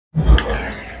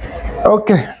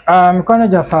Okay, mikono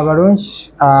gyaffe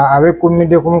abalungi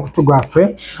abeekuumidde ku mukutu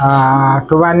gwaffe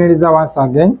tubaaniriza once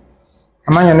again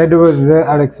amanya n'eddoboozi ze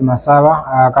Alex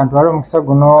Masaba kantu wali omukisa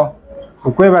guno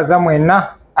okwebaza mwenna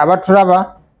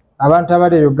abatulaba abantu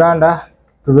abali e Uganda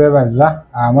tubeebaza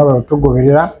mwebale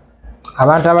otugoberera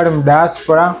abantu abali mu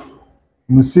diaspora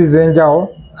mu nsi z'enjawulo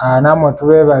nammwe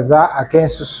tubeebaza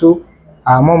ak'ensusu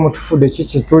mutufudde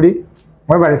kiki tuli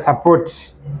mwebale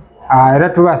support era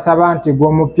tubasaba nti gwe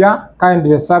omupya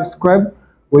kindly subscribe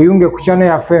weyunge ku channel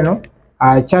yaffe eno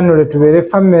channel tubeere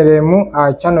family emu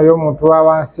channel y'omuntu wa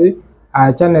wansi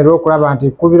channel okulaba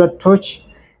nti kubira torch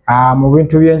mu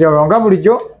bintu by'enjawulo nga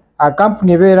bulijjo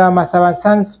company beera Masaba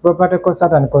Sons Property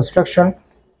Consult and Construction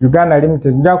Uganda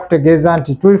Limited nja kutegeeza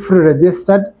nti tuli fully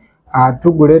registered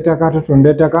tugula ettaka tutunda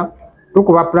ettaka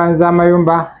tukuba plans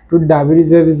z'amayumba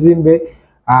tuddaabiriza ebizimbe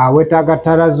wetaaga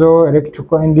tarazo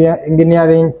electrical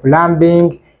engineering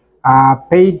plumbing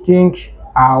painting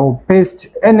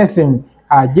paste anything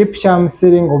gypsum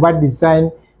ceiling oba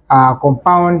design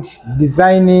compound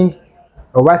designing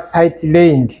oba site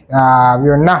laying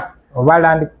byonna oba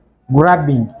land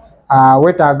grabbing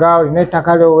wetaaga olina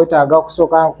ettaka lyo wetaaga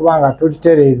okusooka kubanga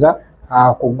tulitereeza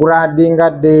ku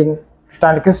gradinga then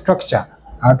tutandike structure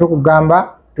tukugamba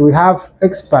we have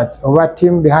experts over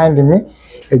team behind me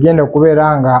egenda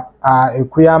okubeera nga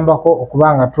ekuyambako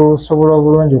okubanga tusobola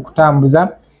obulungi okutambuza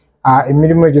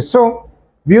emirimu egyo. So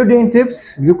building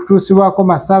tips zikutuusibwako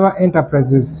Masaba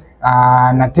Enterprises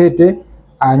Natete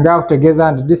nja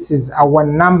kutegeeza nti this is our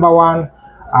number one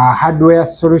hardware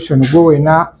solution gwe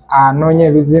wena anoonya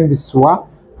ebizimbisibwa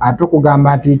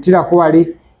tukugamba nti yitirako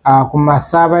wali ku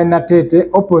Masaba Natete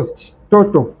opposite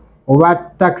Toto oba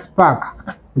tax park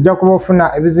ojja kuba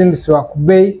ofuna ebizimbisibwa ku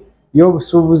bbeeyi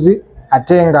y'obusuubuzi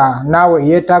ate nga naawe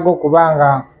yeetaaga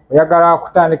okubanga oyagala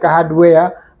kutandika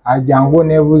hardware jangu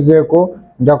oneebuuzeeko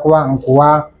nja kuba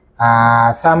nkuwa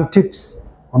some tips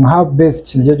on how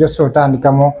best nje gy'osobola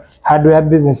otandikamu hardware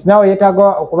business. Naawe yeetaaga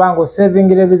okubanga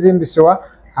osevingira ebizimbisibwa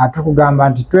tukugamba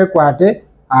nti twekwate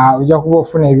ojja kuba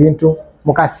ofuna ebintu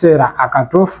mu kaseera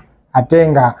akatuufu ate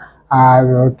nga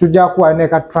tujja kuwa ne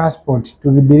ka transport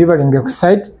tubidelivery ku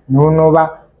site n'onooba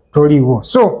toliwo.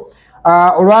 So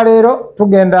olwaleero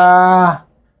tugenda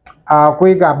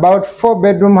kuyiga about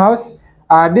 4-bedroom house.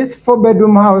 This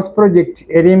 4-bedroom house project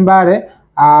eri Mbale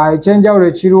ekyenjawulo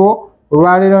ekiriwo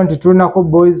olwaleero nti tulinako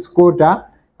boys quarter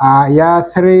ya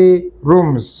 3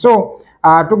 rooms. So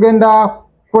tugenda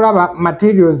kulaba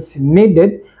materials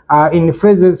needed in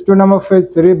phases. Tulinamu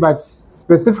phase 3 but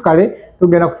specifically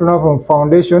tugenda kutuna from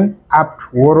foundation up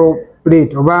to wall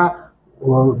plate oba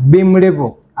beam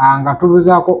level nga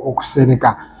tubuzaako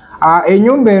okusereka.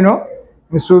 Ennyumba eno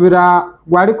nsuubira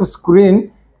gwali ku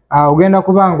screen ogenda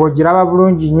kuba ng'ogiraba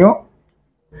bulungi nnyo.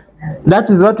 That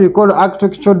is what we call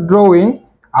architectural drawing.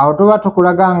 Awo tuba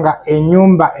tukulaga nga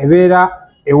ennyumba ebeera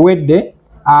ewedde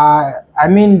I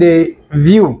mean the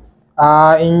view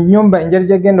ennyumba engeri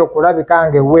gyegenda okulabika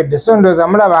nga ewedde. So ndowooza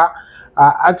mulaba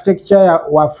architecture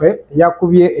waffe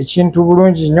yakubye ekintu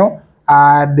bulungi nnyo.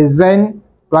 Design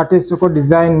twateeseko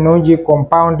design nungi,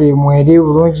 compound mweri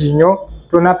bulungi nnyo,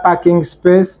 tulina parking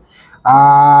space,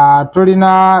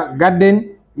 tulina garden.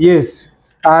 Yes,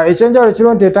 ekyenjawulo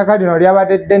kiriwo nti ettaka lino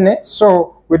lyabadde ddene,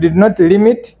 so we did not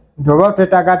limit nti oba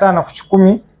twetaaga 5 ku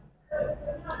 10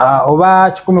 oba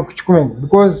 10 ku 10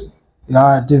 because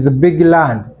it is a big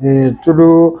land.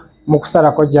 Tuli mu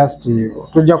kusalako just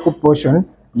tujja ku portion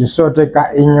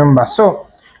gy'osooteka ennyumba. So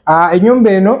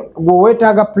ennyumba eno gwe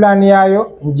weetaaga plan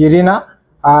yaayo njirina.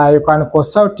 You can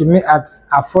consult me at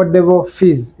affordable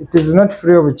fees. It is not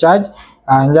free of charge.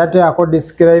 Njateako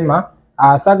disclaimer.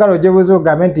 Sagala ojebuzo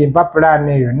ogambe nti mpa plan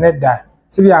eyo nedda.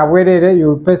 Si bya bwerere,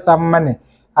 you pay some money.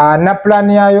 Na plan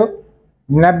yaayo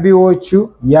na BOQ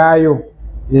yaayo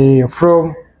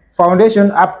from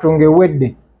foundation up to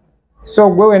ngewedde. So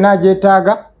gwe wena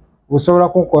gyetaaga osobola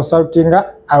ku consultinga.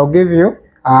 I'll give you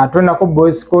tulinako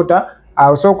boys quarter.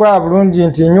 Osobola okulaba bulungi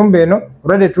nti ennyumba eno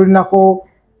already tulinako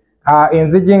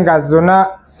enzigi nga zonna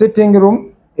sitting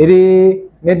room eri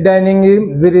ne dining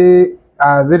room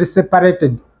ziri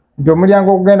separated. Nti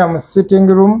omulyango ogenda mu sitting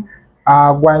room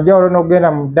gwanjawulo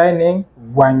n'ogenda mu dining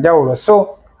gwanjawulo. So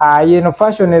yeno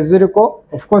fashion eziriko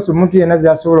of course omuntu yenna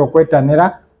zyasobola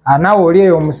okwetanira. Naawe oli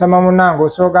eyo omusama munange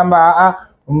osobola ogamba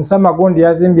omusama gundi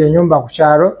yazimbye ennyumba ku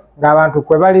kyalo ng'abantu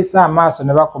kwe balisa amaaso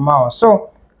ne bakomawo. So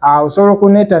osobola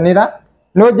okuneetanira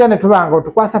n'ojja ne tubanga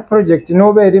otukwasa project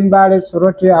n'oba eri Mbale,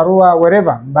 Soroti, Arua,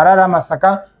 wherever, Mbarara,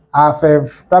 Masaka,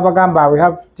 twabagamba we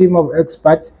have team of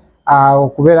experts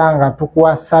okubeera nga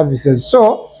tukuwa services.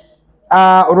 So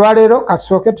olwaleero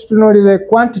kasooke tutunuulire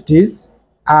quantities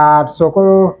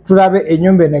tusoko tulabe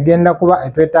ennyumba enegenda kuba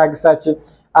etwetagisa ki.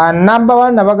 Number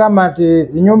 1 nabagamba nti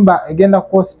ennyumba egenda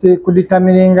cost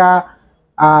kudetermininga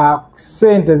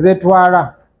sente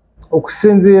zetwala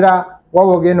okusinziira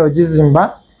waba ogenda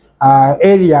ogizimba,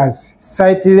 areas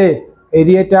site le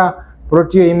erieta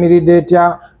plot eyimiridde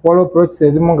etya, waliwo plots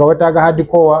ezimu nga wetaaga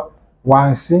hardcore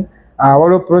wansi,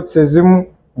 waliwo plots ezimu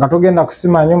nga tugenda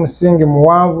kusima nnyo musingi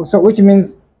muwanvu, so which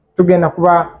means tugenda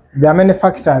kuba there are many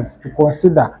factors to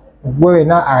consider gwe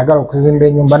wena ayagala okuzimba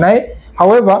ennyumba naye.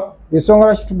 However, ensonga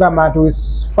lwaki tugamba nti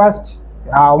first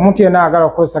omuntu yenna ayagala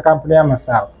okukozesa kampuni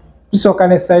y'amasaawa tusooka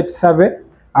ne site survey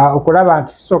okulaba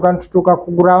nti tusooka nitutuuka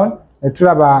ku ground ne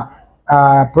tulaba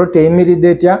plot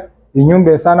eyimiridde etya,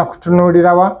 ennyumba esaana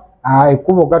kutunuulirawa,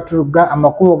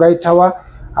 amakubo gayitawa,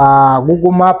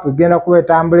 Google map egenda kuba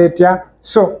etambula etya.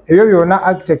 So ebyo byonna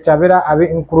architecture abeera abe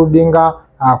includinga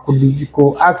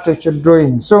ku architecture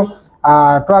drawing. So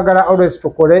twagala always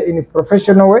tukole in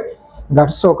professional way nga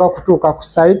tusooka kutuuka ku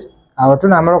site.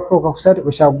 Tunamala okutuuka ku site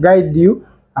we shall guide you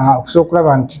okusobola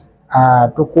okulaba nti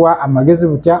tukuwa amagezi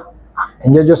butya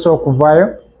enjejo osobola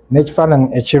okuvaayo n'ekifaananyi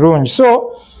ekirungi.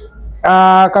 So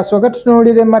kasooka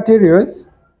tutunuulire materials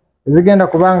ezigenda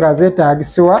kuba nga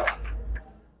zeetaagisibwa.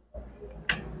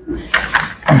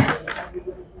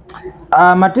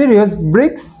 Materials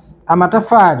bricks,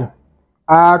 amataffaali.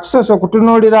 Tusoose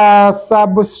okutunuulira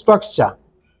substructure.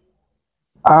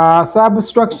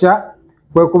 Substructure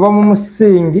kwe kuba mu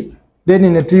musingi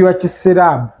then ne tuyiwa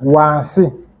kisiraabu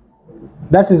wansi.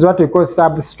 That is what we call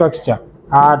substructure.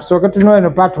 Tusooke tunuulire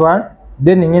no part 1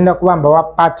 then ngenda kubamba wa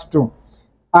part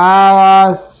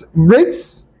 2.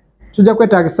 Bricks tujja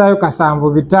kwetaagisaayo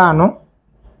kasanvu bitaano.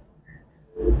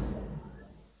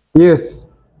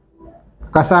 Yes,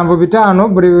 kasanvu bitaano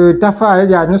buli taffaali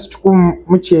lya nyusi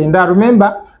 19.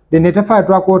 Remember the taffaali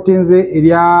twakotinze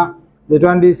erya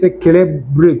letwandiise clay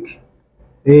brick,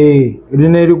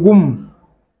 lino erigumu.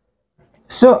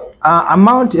 So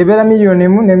amount ebeera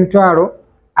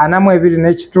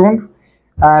 $1,042,500.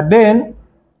 Then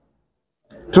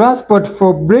transport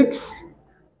for bricks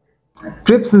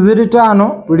trips ziri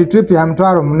 5, buli trip ya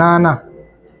 $8,000.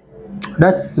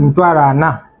 That's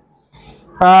 $4,000.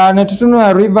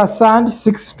 Netutunula river sand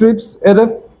 6 trips 1000,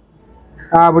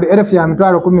 buli 1000 ya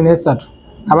 $13,000.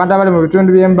 Abantu abali mu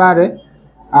bitundu by'Embale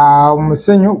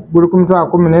omusenyu guli ku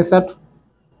 $13,000,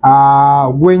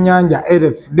 gwenyanja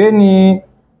 1000. Then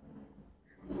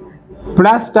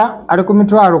plaster ali ku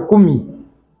 $10,000.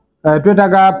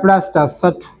 Twetaaga plaster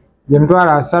 3 ya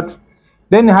 $3,000.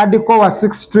 Then hardcore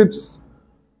 6 trips,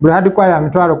 buli hardcore ya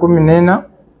 $14,000.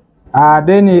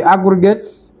 Then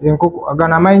aggregates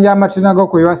gana amayinja amatina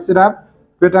g'okuyiwa syrup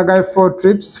twetaaga 4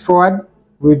 trips forward,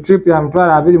 buli trip ya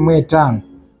 $25,000.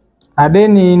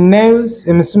 Then nails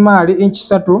emisumaali inch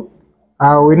 3,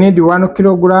 we need 1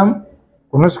 kilogram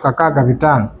ku nusu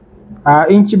 $6,500.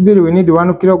 Inch 2 we need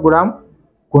 1 kilogram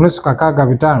ku nusu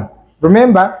 $6,500.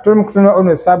 Remember tuli mu kutunula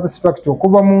ono substructure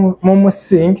okuva mu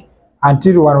musingi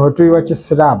until wano we tuyiwa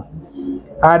kisiraabu.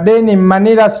 Then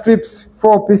manila strips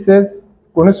 4 pieces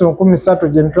ku nusu 13,000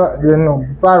 gye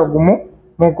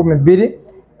 $1,200.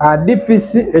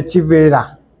 DPC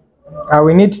ekiveera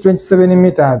we need 27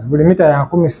 meters, buli mita ya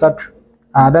 13,000.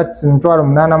 That's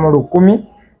 $8,110.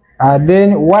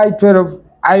 Then Y12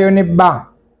 iron bar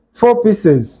 4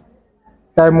 pieces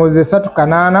times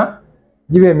 3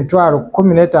 gibe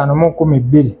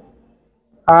 $15,112.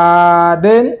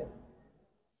 Then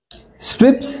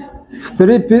strips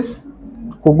 3 piece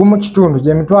kugumu kitundu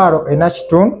gye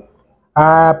 $1,400.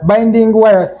 Binding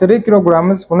wires 3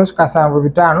 kilograms ku nusu kasanvu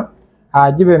bitaano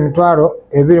gibe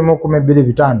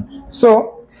 $2,225.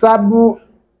 So sub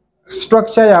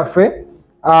structure yaffe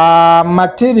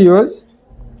materials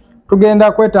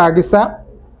tugenda kwetaagisa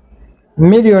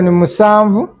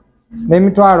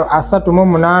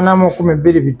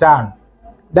 $7,382,500.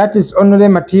 That is only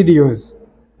materials.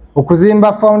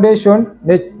 Okuzimba foundation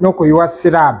n'okuyiwa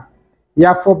slab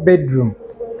ya 4 bedroom.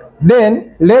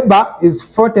 Then labor is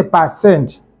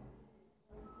 40%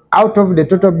 out of the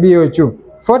total BOQ.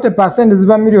 40%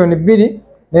 ziba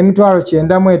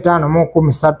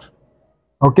 $2,953,113.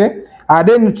 Okay?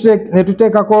 Then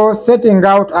netuteekako setting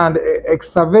out and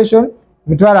excavation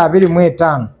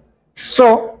 $25,000.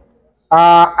 So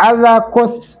other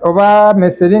costs of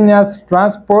miscellaneous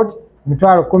transport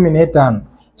 $15,000.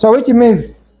 So which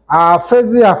means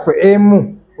phase yaffe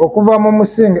emu okuva mu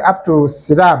musingi up to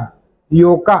slab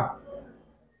yoka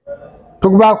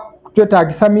tukuba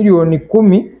twetaagisa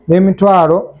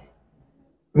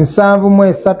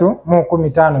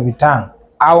 $1,773,155.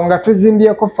 Awo nga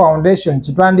tuzimbyeko foundation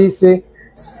kitwandiise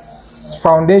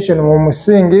foundation mu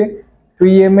musingi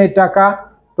tuyema ettaka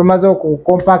tumaze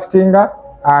okucompactinga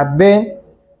then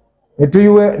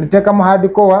netekamu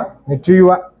hardcore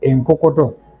netuyiwa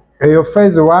enkokoto. Eyo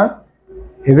phase 1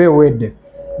 ebe wedde.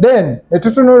 Then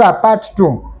netutunula part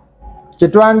 2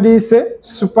 kyetwandiise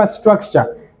superstructure.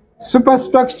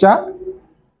 Superstructure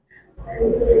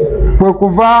kwe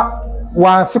kuva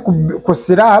wansi ku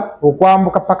slab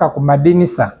okwambuka paka ku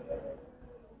madinisa.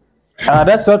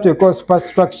 That's what we call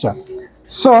superstructure.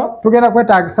 So tugenda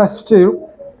kwetaagisa steel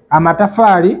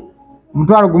amatafali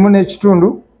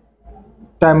 1.5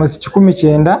 times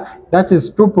 19, that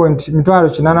is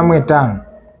 2.85.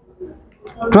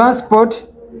 Transport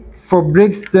for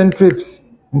bricks 10 trips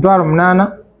 8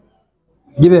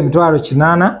 give 8.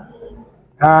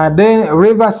 Then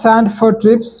river sand 4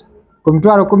 trips ku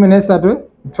 13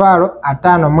 5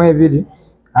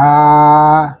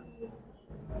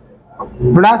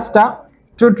 plaster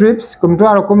 2 trips ku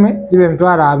 10 give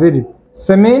 2.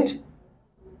 Cement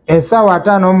ensawo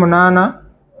 5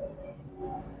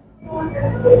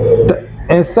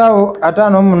 ensawo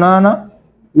 5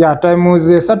 ya times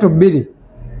 32,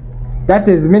 that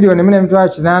is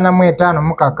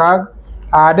 1,885,000.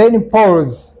 Then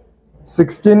poles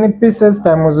 16 pieces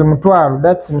times 12,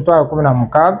 that's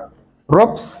 16.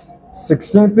 Ropes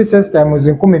 16 pieces times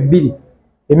 12.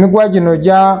 Emigwa gino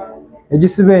gya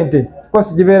egisibente of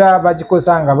course gibera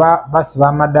bagikosa nga basiba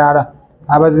amadaala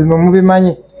abazimbe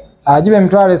mubimanyi agibe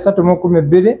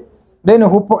 3,12. Then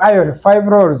hoop iron 5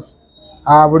 rolls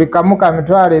buli kamu ka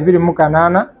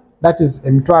 2,28, that is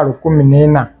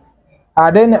 14.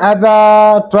 Then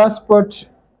other transport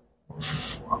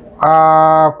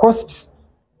costs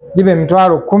give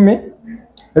 10,000.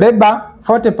 Labor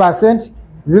 40%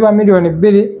 ziba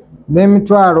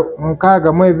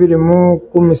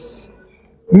 2,622,000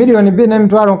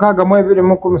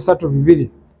 2,622,000.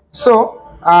 So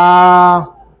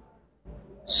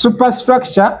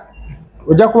superstructure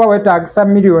ojja kuba wetaagisa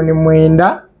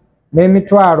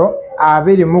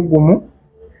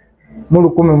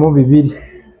 9,21,200.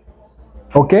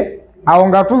 Okay, awo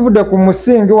nga tuvudde ku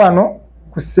musingi wano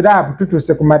ku slab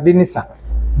tutuuse ku madinisa.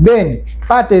 Then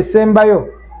part esembayo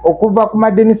okuva ku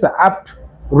madinisa up to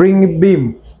ring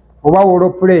beam oba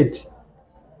wallplate.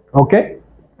 Okay,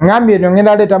 ngambye eno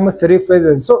ngenda leetamu 3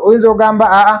 phases. So oyinza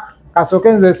ogamba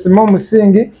kasooke nze sima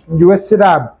omusingi njiwe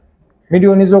slab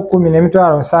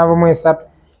 $10,073,000.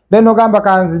 Then ogamba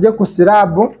kanzije ku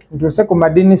slab ntuuse ku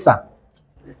madinisa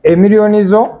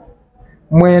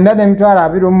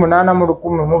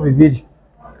 $9,28,112.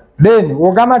 Then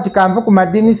wogamba nti kanve ku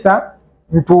madinisa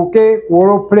ntuuke ku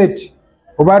wallplate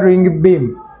oba ring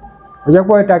beam ojja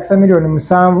kuba wetaagisa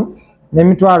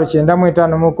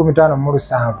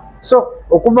 $7,955,157. So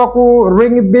okuva ku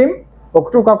ring beam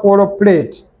okutuuka ku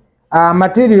wallplate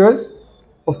materials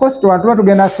of course tuba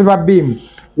tugenda siba beam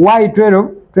Y12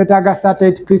 twetaaga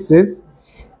 38 pieces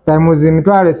times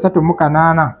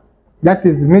 38, that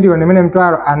is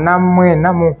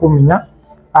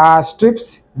 1,444,10.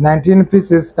 Strips 19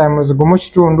 pieces times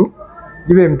 1.5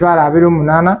 give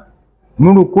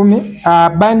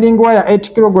 28,10. Binding wire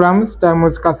 8 kilograms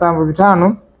times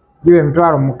 75 give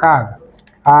 6,000.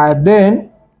 Then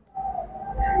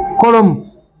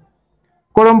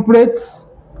column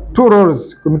plates 2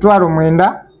 rolls ku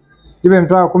 9,000 give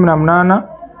 18,000.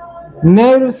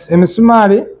 Nails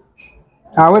emisumari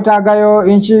wetaagayo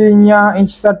inchi 4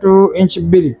 inchi 3 inchi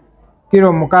 2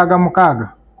 kilo 6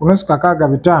 kunusu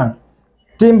 5.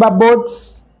 Timber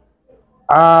boards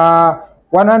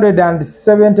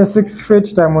 176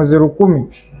 feet times 10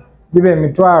 give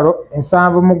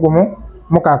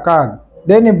 7,6.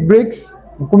 Then bricks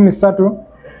 13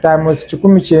 times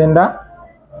 19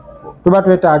 tuba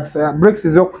twetaagisa bricks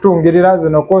z'okutungirira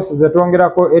zino kosi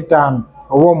zetwongerako 5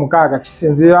 oba 6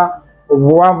 kisinzira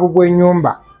obuwanvu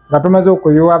bw'ennyumba nga tumaze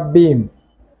okuyiwa beam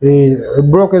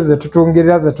block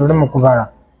zetutungirira zetuli mu kubala.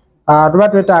 Tuba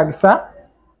twetaagisa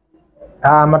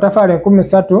amatafali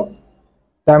 13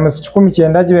 times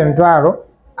 19 give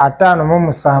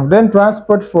 5,700. Then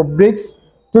transport for bricks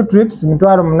 2 trips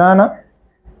 8,000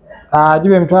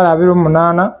 give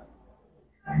 28,000.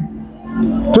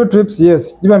 2 trips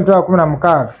yes give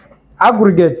 16,000.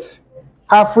 Aggregates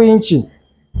half inch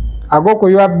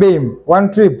ag'okuyuwa beam 1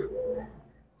 trip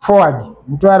forward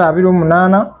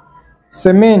 28,000.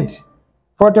 Cement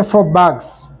 44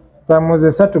 bags times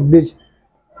 32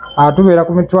 tubeera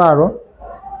ku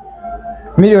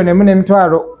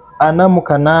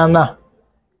 $1,448,000.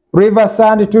 River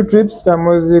sand 2 trips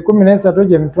times 13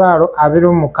 gye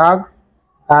 26,000.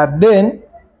 Then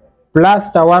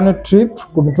plaster 1 trip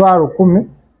ku 10,000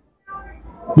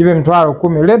 give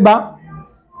 10,000. Labor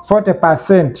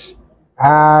 40%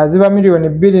 ziba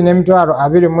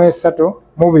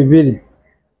 $2,232,200.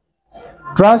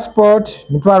 transport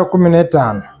mitwalo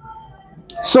 15.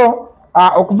 So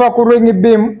okuva ku ring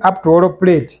beam up to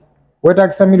Wallplate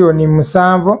wetagisa milioni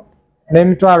 7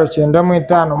 n'emitwalo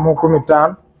 95 mu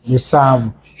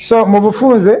 15. So mu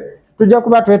bufunze tujja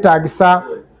kuba twetagisa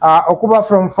okuba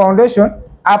from foundation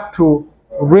up to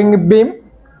ring beam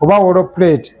oba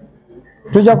Wallplate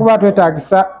tujja kuba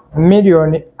twetagisa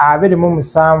milioni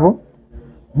 27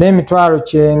 n'emitwalo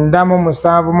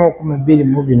 97 mu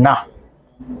 24.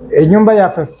 Enyumba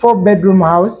yaffe 4 bedroom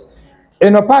house.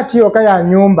 Eno party yoka ya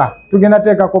nyumba tugenda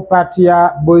teka ko party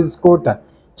ya Boyz quarter.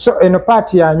 So eno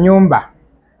party ya nyumba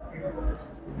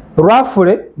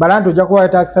roughly balanto ojja kuba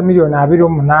twetagisa milioni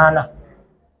 28.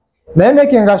 Naye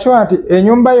making sure that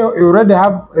enyumba yo you already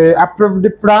have a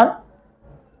approved plan,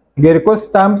 geriko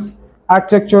stamps,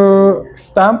 architectural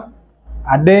stamp,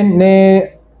 and then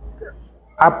ne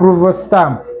approval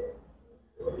stamp.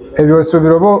 Ebyo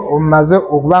sobirobo omaze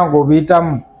okubanga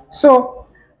obiyitamu. So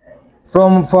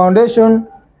from foundation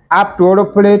up to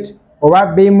Wallplate oba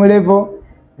beam level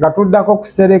nga tuddako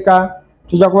kusereka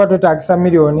tujja kuba twetagisa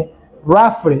milioni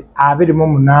roughly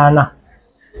 28.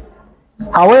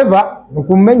 However,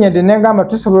 nkumenyedde nengamba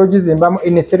tusobola ogizimbamu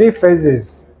in 3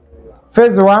 phases.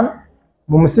 Phase 1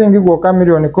 mu musingi gwokka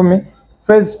milioni 10,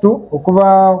 phase 2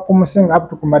 okuva ku musingi up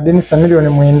to ku madinisa milioni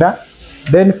 9,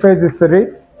 then phase 3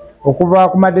 okuva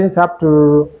ku madinisa up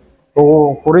to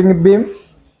ku ring beam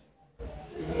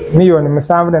milioni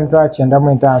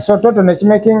 7.95. So total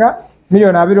nekimakinga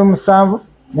milioni 27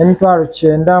 n'emitwalo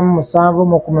 97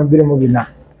 mu 24.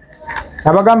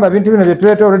 Abagamba bintu bino bye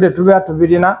tuleeta already tuba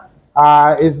tubirina.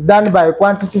 Is done by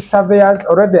quantity surveyors.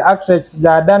 Already the architects they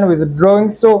are done with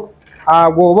drawings. So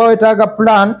go wetaaga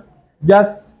plan,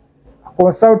 just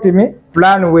consult me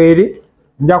plan weri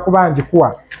nja kuba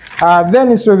njikuwa.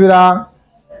 Then sobira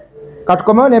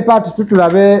katukomewo ne part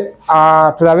tutulabe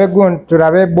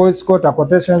tulabe Boyz quarter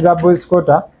quotations za Boyz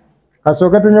quarter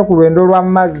kasooke tunye ku lwendo lwa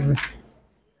mazzi